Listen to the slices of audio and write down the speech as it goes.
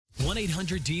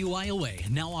1-800-DUIOA,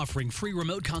 now offering free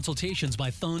remote consultations by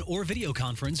phone or video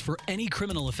conference for any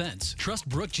criminal offense. Trust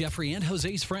Brooke, Jeffrey, and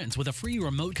Jose's friends with a free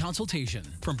remote consultation.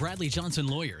 From Bradley Johnson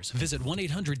Lawyers, visit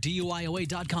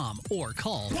 1-800-DUIOA.com or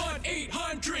call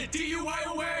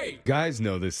 1-800-DUIOA. Guys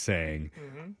know this saying,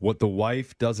 what the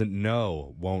wife doesn't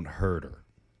know won't hurt her.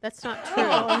 That's not true.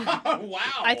 Wow.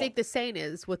 I think the saying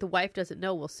is, what the wife doesn't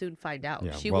know will soon find out.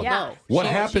 Yeah, She well, will know. What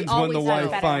She happens when the always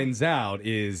wife knows. finds out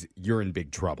is you're in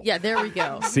big trouble. Yeah, there we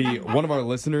go. See, one of our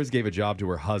listeners gave a job to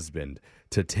her husband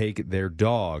to take their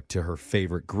dog to her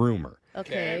favorite groomer.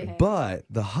 Okay. But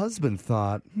the husband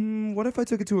thought, what if I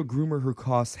took it to a groomer who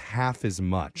costs half as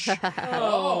much?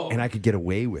 And I could get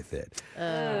away with it.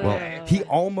 Well, he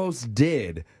almost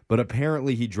did, but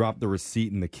apparently he dropped the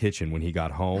receipt in the kitchen when he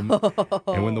got home.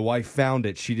 And when the wife found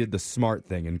it, she did the smart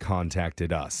thing and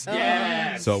contacted us.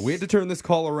 Yes. So we had to turn this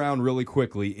call around really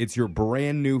quickly. It's your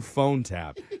brand new phone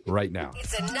tap right now.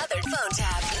 It's another phone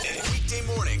tap. Weekday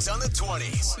mornings on the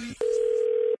 20s.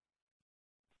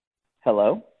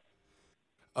 Hello?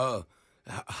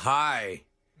 Hi.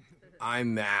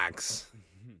 I'm Max.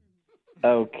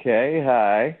 Okay,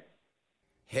 hi.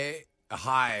 Hey,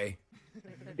 hi.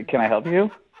 Can I help you?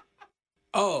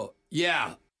 Oh,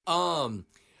 yeah.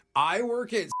 I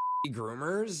work at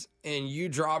Groomers, and you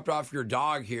dropped off your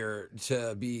dog here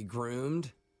to be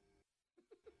groomed.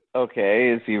 Okay,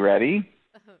 is he ready?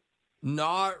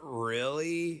 Not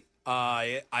really.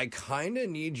 I kind of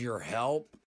need your help.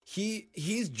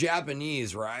 He's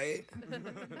Japanese, right?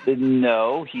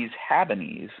 No, he's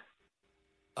Habanese.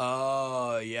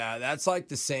 Oh, yeah. That's like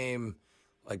the same,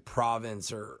 like,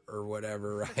 province or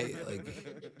whatever, right? Like,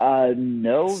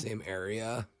 No. same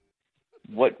area.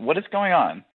 What is going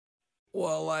on?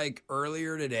 Well, like,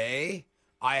 earlier today,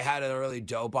 I had a really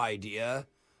dope idea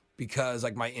because,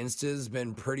 like, my Insta's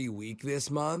been pretty weak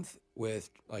this month with,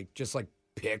 like, just, like,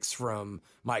 pics from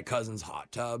my cousin's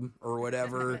hot tub or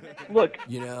whatever. Look,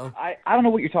 you know? I don't know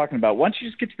what you're talking about. Why don't you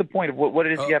just get to the point of what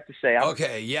it is you have to say?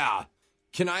 Okay, yeah.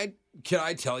 Can I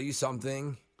tell you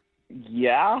something?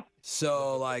 Yeah?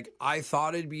 So, like, I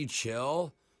thought it'd be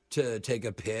chill to take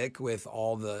a pic with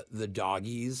all the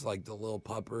doggies, like the little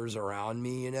puppers around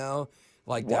me, you know?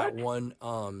 Like that one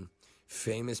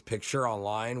famous picture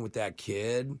online with that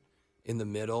kid in the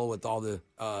middle with all the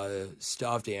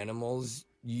stuffed animals.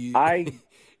 You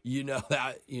know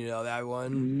that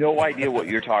one? No idea what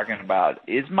you're talking about.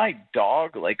 Is my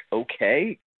dog, like,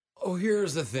 okay? Oh,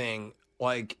 here's the thing.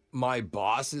 Like, my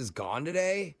boss is gone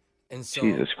today, and so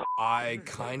Jesus Christ. I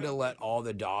kind of let all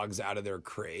the dogs out of their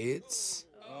crates.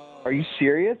 Are you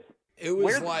serious? It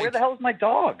was where the hell is my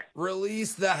dog?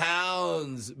 Release the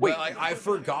hounds. Wait. But I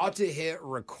forgot to hit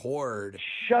record.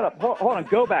 Shut up. Hold on,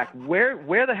 go back.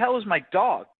 Where the hell is my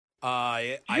dog?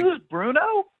 Did you lose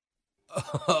Bruno?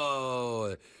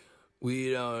 Oh,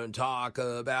 we don't talk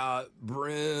about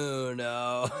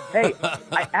Bruno. Hey,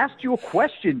 I asked you a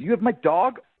question. Do you have my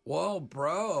dog? Well,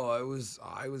 bro, I was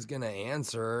gonna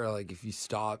answer. Like, if you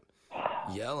stop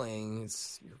yelling,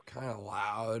 you're kind of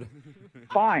loud.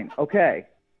 Fine. Okay.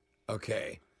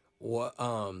 Okay. What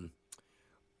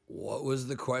was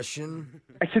the question?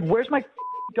 I said, where's my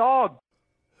dog?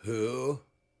 Who?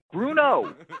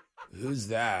 Bruno. Who's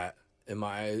that? Am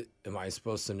I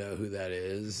supposed to know who that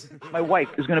is? My wife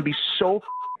is going to be so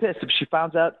pissed if she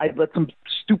finds out I let some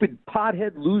stupid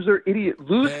pothead, loser, idiot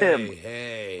lose him.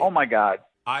 Hey. Oh, my God.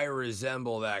 I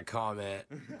resemble that comment,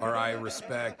 or I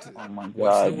respect. Oh, my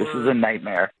God. This is a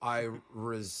nightmare. You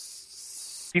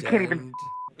can't even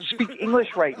speak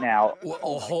English right now.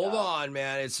 Well, hold on,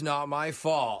 man. It's not my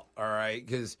fault, all right?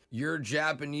 Because your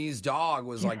Japanese dog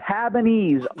was like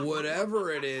Habanese.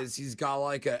 Whatever it is, he's got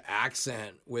like an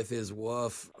accent with his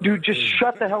woof. Dude, just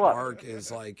shut the hell up. Bark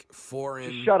is like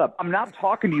foreign. Just shut up. I'm not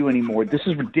talking to you anymore. This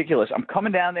is ridiculous. I'm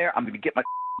coming down there. I'm going to get my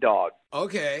dog.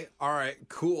 Okay, all right,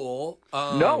 cool.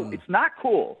 No, it's not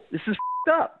cool. This is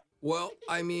up. Well,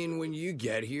 I mean, when you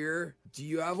get here, do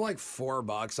you have like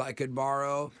 $4 I could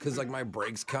borrow? Because like my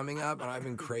break's coming up, and I've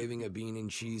been craving a bean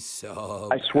and cheese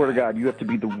sub. I swear to God, you have to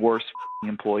be the worst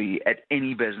employee at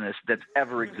any business that's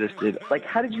ever existed. Like,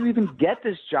 how did you even get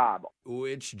this job?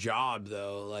 Which job,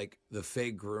 though? Like the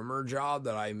fake groomer job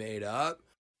that I made up?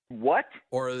 What?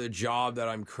 Or the job that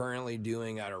I'm currently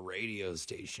doing at a radio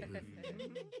station?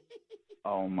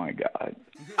 Oh, my God.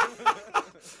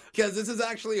 Because this is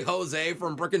actually Jose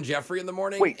from Brooke and Jeffrey in the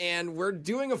morning, Wait. and we're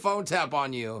doing a phone tap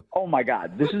on you. Oh, my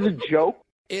God. This is a joke?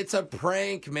 It's a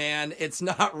prank, man. It's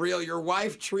not real. Your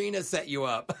wife, Trina, set you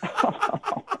up.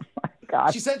 Oh, my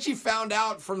God. She said she found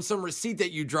out from some receipt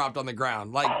that you dropped on the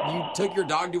ground. Like you took your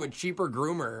dog to a cheaper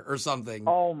groomer or something.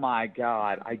 Oh my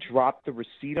God. I dropped the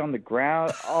receipt on the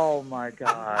ground. Oh my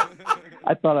God.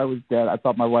 I thought I was dead. I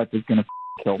thought my wife was going to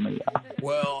kill me.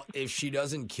 Well, if she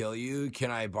doesn't kill you, can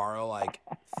I borrow like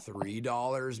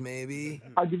 $3 maybe?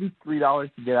 I'll give you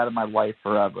 $3 to get out of my life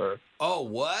forever. Oh,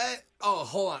 what? Oh,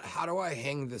 hold on. How do I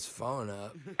hang this phone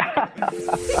up? Wake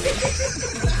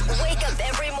up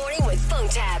every morning with phone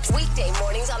taps. Weekday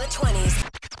mornings on the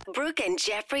 20s. Brooke and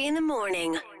Jeffrey in the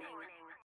morning.